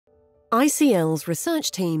ICL's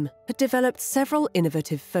research team had developed several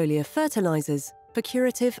innovative foliar fertilizers for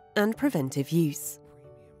curative and preventive use.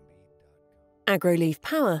 Agroleaf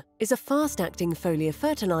Power is a fast-acting foliar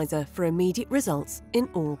fertilizer for immediate results in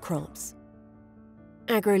all crops.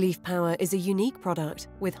 Agroleaf Power is a unique product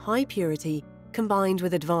with high purity combined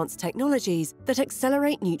with advanced technologies that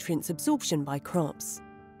accelerate nutrients absorption by crops.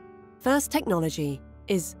 First technology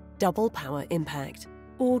is Double Power Impact,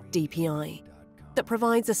 or DPI, that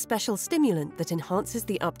provides a special stimulant that enhances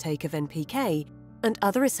the uptake of NPK and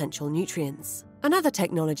other essential nutrients. Another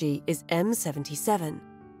technology is M77,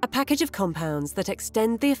 a package of compounds that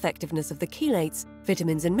extend the effectiveness of the chelates,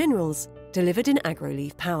 vitamins and minerals delivered in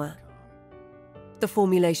Agroleaf Power. The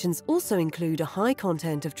formulations also include a high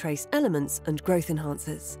content of trace elements and growth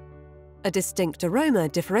enhancers. A distinct aroma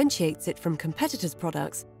differentiates it from competitors'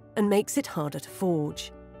 products and makes it harder to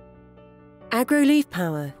forge. Agroleaf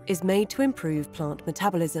Power is made to improve plant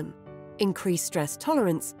metabolism, increase stress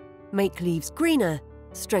tolerance, make leaves greener,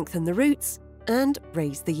 strengthen the roots, and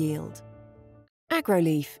raise the yield.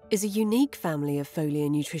 Agroleaf is a unique family of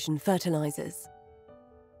foliar nutrition fertilizers.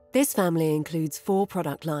 This family includes 4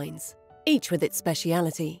 product lines, each with its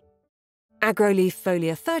speciality. Agroleaf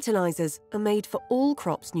foliar fertilizers are made for all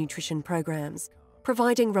crops' nutrition programs,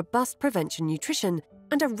 providing robust prevention nutrition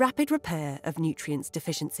and a rapid repair of nutrients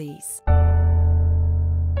deficiencies.